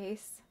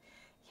lowercase.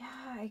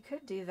 Yeah, I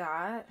could do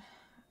that.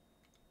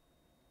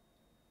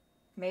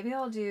 Maybe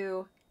I'll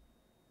do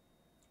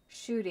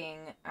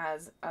shooting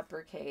as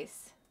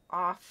uppercase,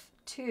 off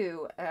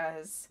to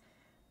as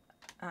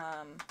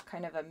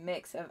kind of a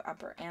mix of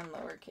upper and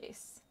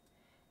lowercase.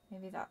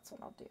 Maybe that's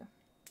what I'll do.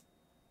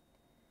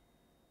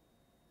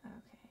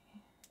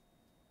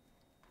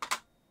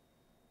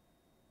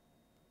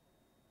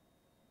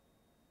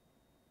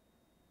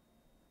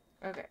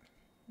 Okay. Okay.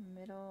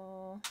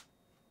 Middle.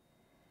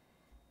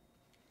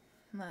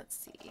 Let's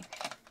see.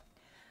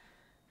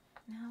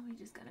 Now we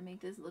just gotta make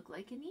this look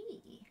like an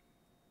E.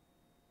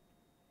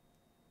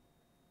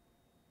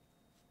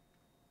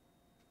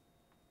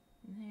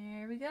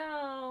 There we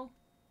go.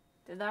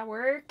 Did that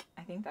work?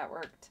 I think that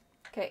worked.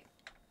 Okay.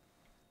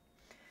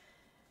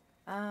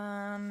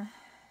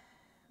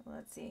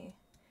 Let's see.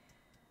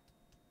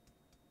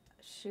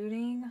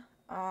 Shooting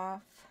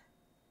off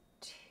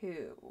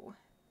to.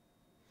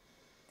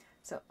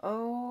 So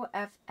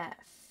OFF.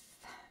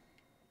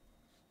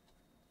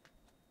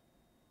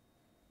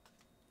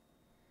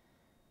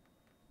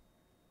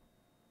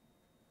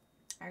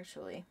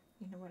 Actually,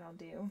 you know what I'll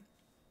do?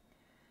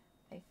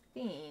 I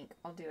think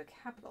I'll do a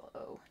capital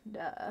O.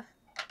 Duh.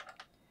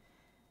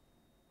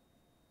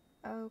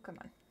 Oh, come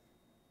on.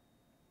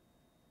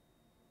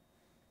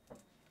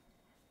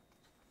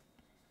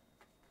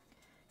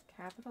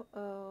 Capital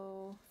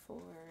O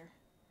for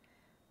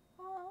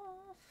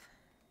off.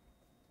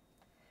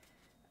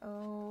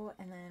 O,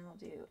 and then we'll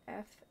do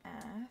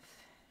FF.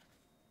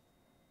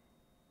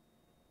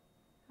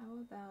 How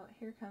about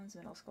Here Comes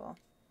Middle School?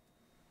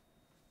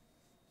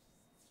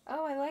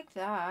 Oh, I like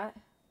that.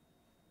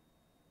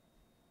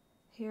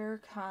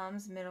 Here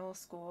Comes Middle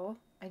School.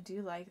 I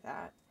do like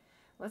that.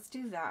 Let's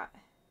do that.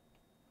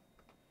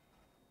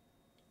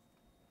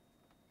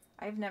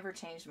 I've never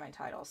changed my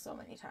title so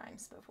many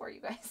times before, you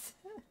guys.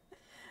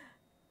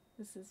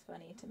 This is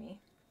funny to me.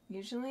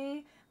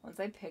 Usually, once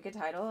I pick a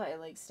title, I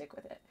like stick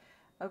with it.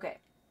 Okay.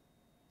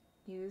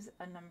 Use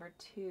a number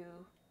 2.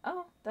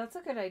 Oh, that's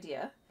a good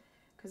idea,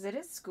 because it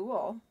is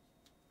school.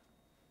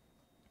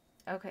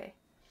 Okay.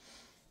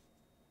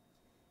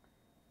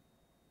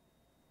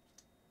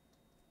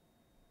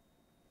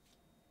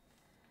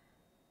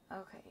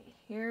 Okay,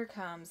 here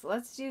comes,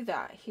 let's do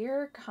that.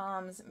 Here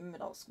comes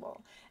middle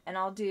school. And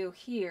I'll do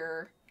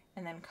here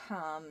and then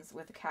comes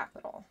with a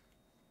capital.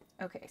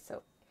 Okay,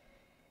 so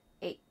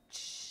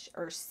H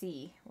or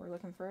C. We're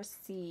looking for a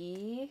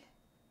C.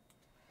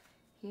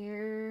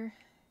 Here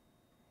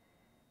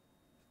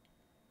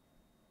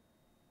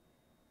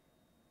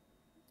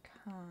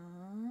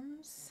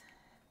comes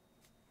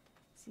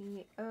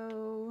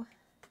C-O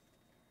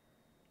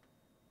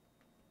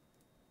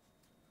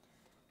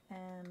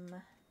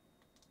M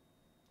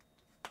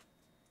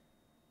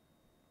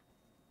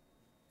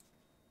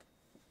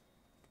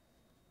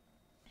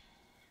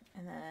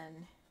and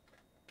then,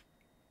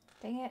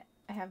 dang it,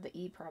 I have the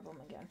E problem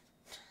again.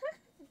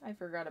 I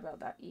forgot about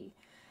that E.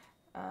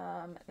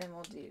 Then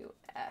we'll do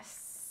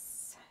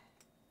S.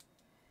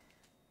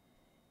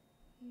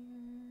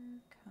 Here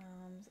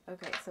comes,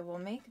 okay, so we'll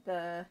make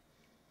the,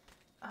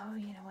 oh,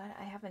 you know what,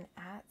 I have an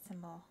 @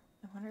 symbol.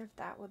 I wonder if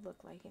that would look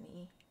like an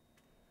E.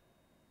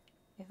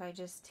 If I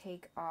just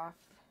take off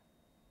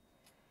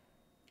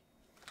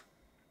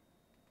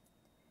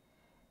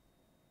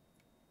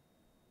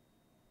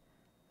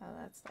oh,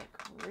 that's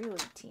like really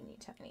teeny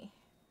tiny.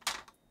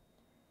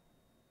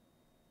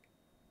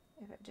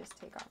 If I just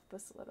take off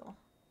this little,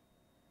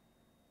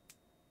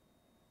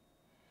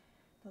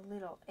 the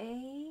little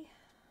A,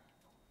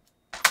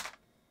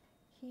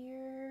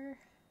 here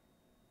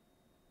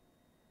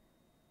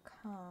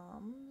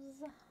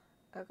comes,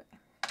 okay.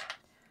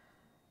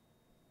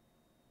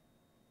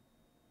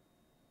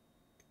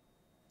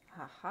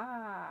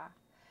 Haha,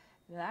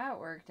 that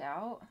worked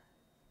out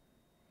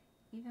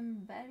even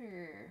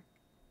better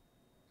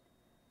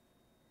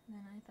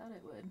than I thought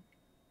it would.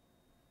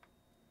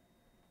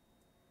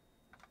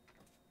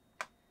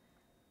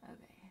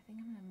 Okay, I think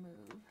I'm gonna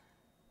move.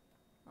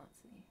 Let's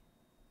see.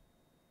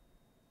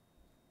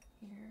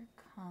 Here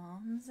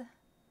comes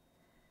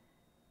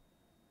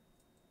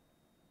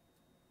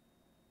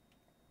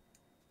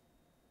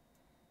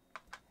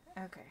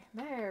okay,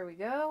 there we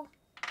go.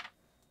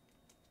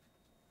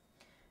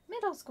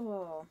 Middle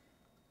school.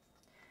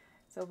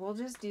 So we'll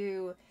just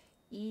do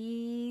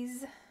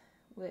E's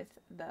with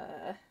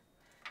the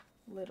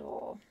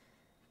little,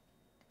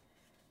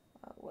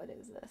 what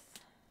is this?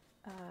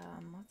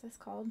 What's this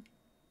called?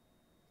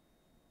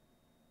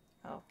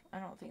 Oh, I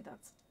don't think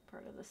that's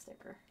part of the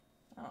sticker.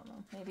 I don't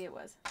know. Maybe it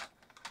was.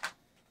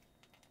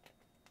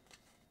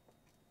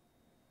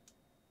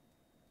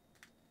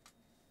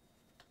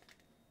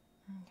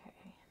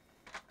 Okay.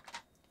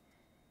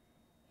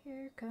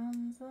 Here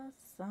comes the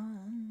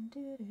sun.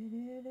 Do do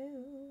do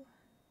do.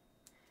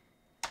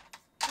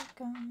 Here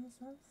comes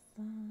the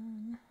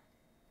sun.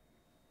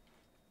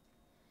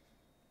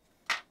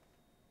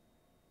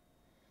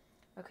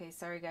 Okay,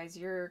 sorry guys,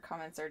 your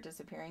comments are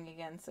disappearing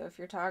again, so if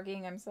you're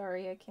talking, I'm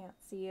sorry, I can't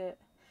see it.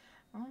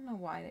 I don't know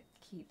why it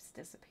keeps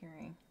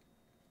disappearing.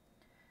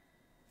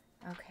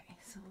 Okay,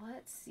 so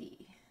let's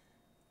see.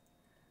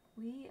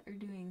 We are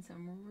doing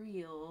some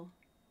real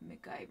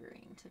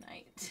MacGyvering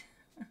tonight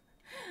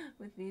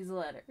with these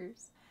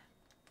letters.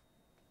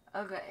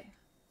 Okay.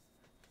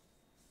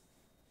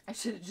 I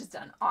should have just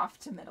done off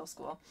to middle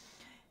school.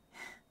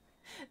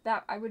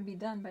 That I would be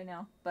done by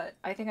now, but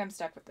I think I'm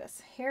stuck with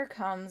this. Here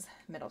comes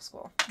middle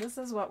school. This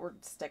is what we're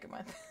sticking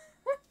with.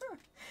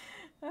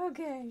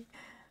 Okay.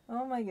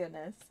 Oh my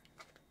goodness.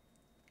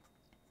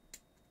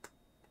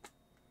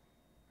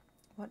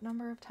 What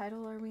number of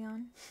title are we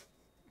on?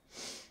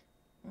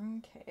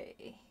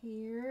 Okay,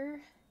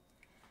 here.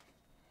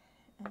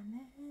 And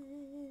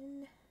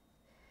then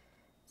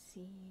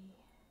see.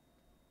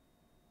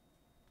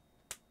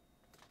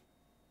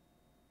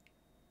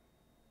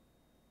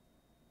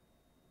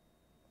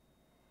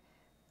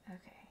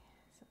 Okay,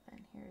 so then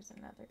here's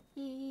another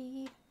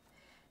E,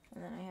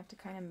 and then I have to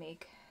kind of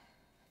make,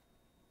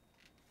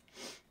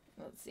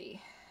 let's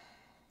see.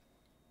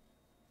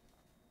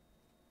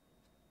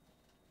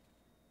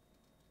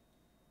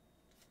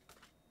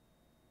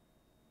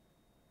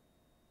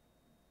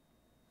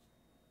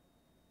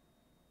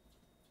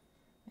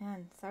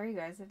 Man, sorry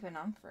guys, I've been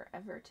on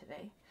forever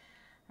today.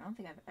 I don't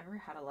think I've ever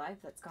had a live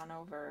that's gone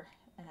over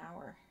an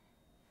hour.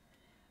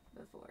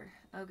 before.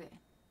 Okay.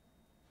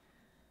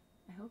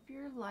 I hope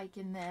you're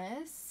liking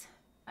this.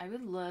 I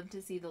would love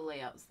to see the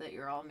layouts that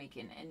you're all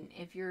making. And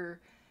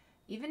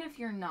even if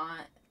you're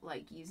not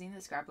like using the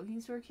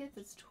Scrapbooking Store kit,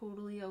 that's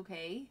totally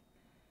okay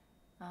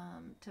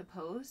to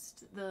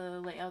post the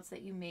layouts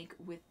that you make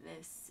with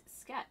this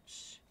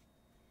sketch.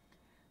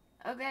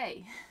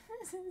 Okay,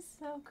 this is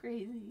so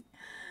crazy.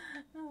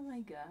 Oh my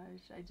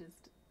gosh, I'm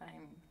just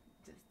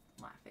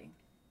laughing.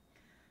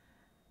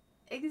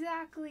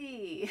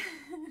 Exactly.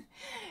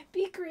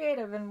 Be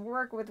creative and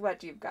work with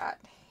what you've got.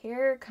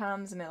 Here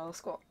comes middle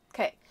school.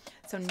 Okay,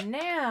 so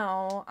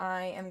now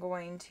I am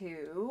going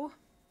to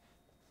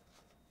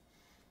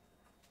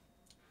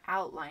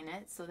outline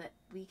it so that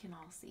we can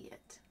all see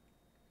it.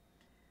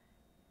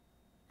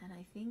 And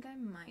I think I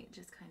might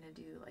just kind of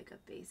do like a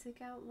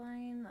basic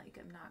outline. Like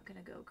I'm not going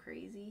to go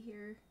crazy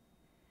here.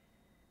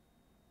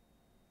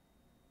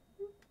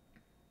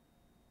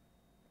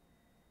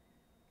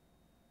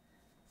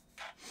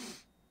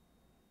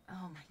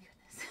 Oh my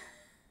goodness.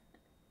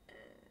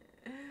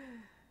 There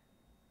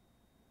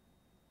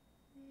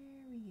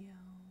we go.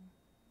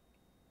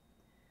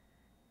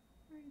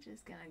 We're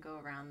just going to go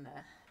around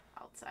the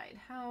outside.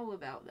 How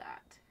about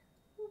that?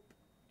 Whoop.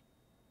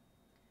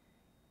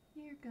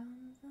 Here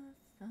comes the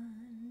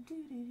sun.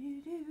 Doo -doo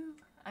 -doo -doo.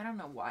 I don't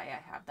know why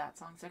I have that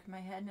song stuck in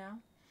my head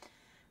now,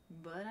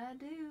 but I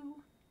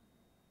do.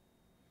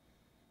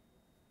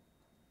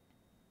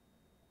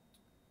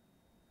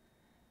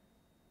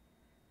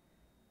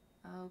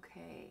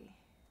 Okay.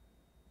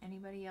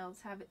 Anybody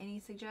else have any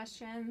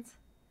suggestions?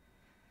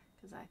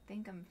 Because I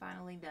think I'm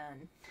finally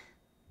done.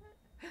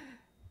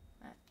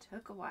 That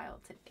took a while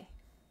today.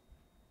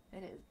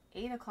 It is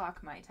 8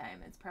 o'clock my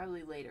time. It's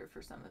probably later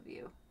for some of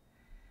you.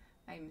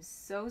 I'm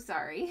so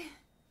sorry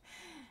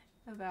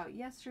about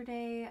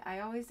yesterday.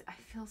 I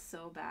feel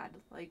so bad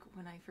like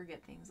when I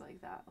forget things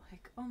like that.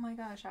 Like, oh my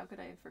gosh, how could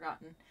I have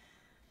forgotten?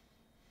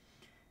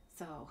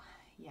 So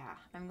yeah,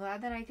 I'm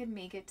glad that I could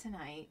make it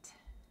tonight.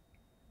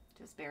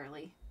 Just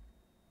barely.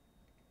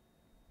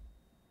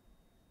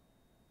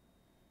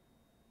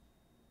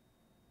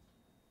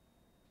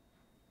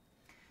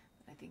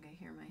 I think I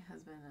hear my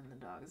husband and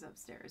the dogs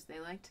upstairs. They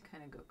like to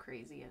kind of go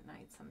crazy at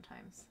night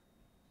sometimes.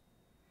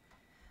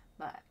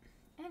 But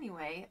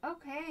anyway,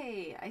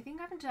 okay, I think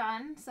I'm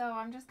done. So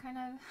I'm just kind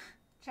of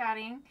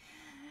chatting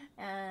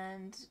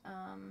and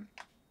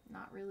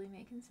not really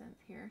making sense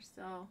here.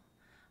 So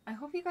I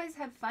hope you guys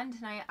had fun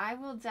tonight. I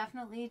will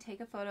definitely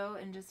take a photo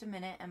in just a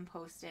minute and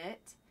post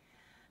it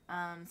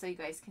so you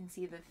guys can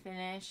see the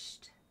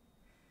finished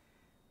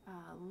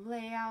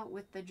layout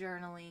with the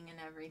journaling and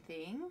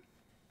everything.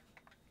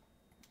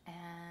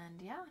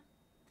 And yeah,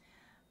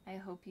 I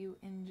hope you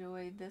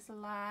enjoyed this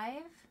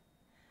live.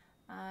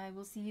 I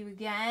will see you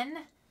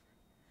again,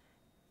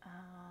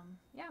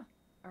 yeah,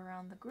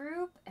 around the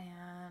group,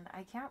 and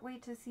I can't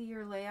wait to see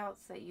your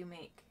layouts that you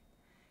make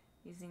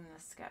using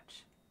this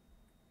sketch.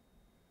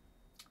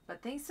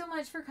 But thanks so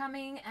much for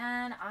coming,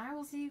 and I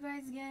will see you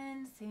guys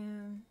again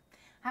soon.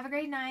 Have a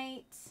great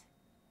night.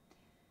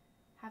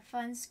 Have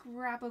fun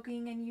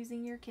scrapbooking and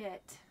using your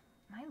kit.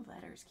 My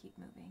letters keep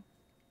moving.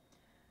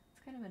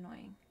 It's kind of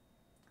annoying.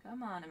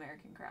 Come on,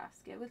 American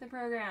Crafts, get with the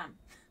program.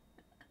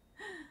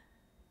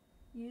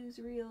 Use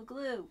real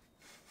glue.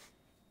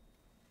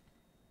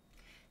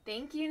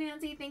 Thank you,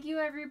 Nancy. Thank you,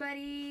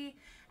 everybody.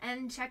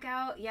 And check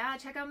out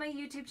my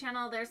YouTube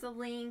channel. There's a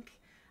link.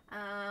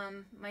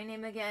 My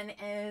name again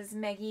is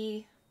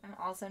Meggy. I'm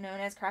also known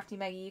as Crafty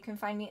Meggy. You can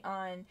find me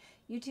on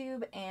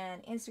YouTube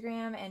and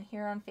Instagram and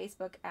here on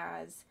Facebook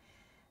as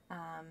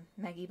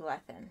Meggy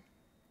Blethen.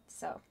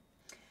 So,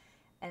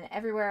 and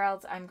everywhere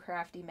else I'm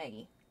Crafty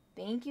Meggy.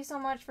 Thank you so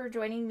much for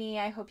joining me.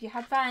 I hope you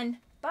had fun.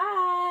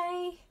 Bye!